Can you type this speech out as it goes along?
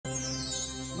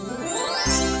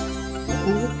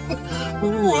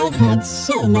had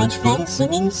so much fun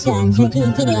singing songs with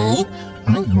you today.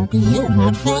 I hope you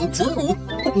had fun too.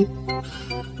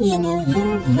 You know,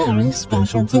 you're very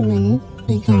special to me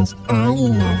because I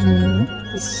love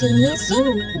you. See you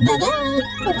soon. Bye-bye.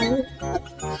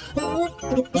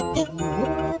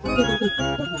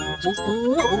 Just a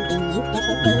little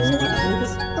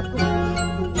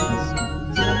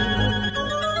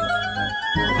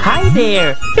Hi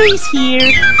there, Face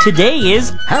here. Today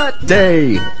is Hat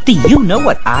Day. Do you know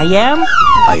what I am?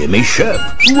 I am a chef.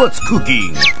 What's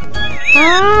cooking?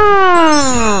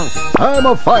 I'm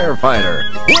a firefighter.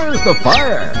 Where's the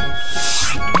fire?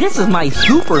 This is my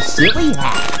super silly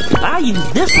hat. I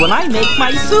use this when I make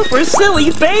my super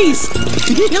silly face.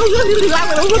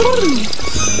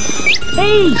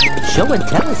 Hey, show and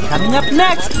tell is coming up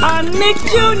next on Nick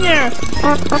Jr.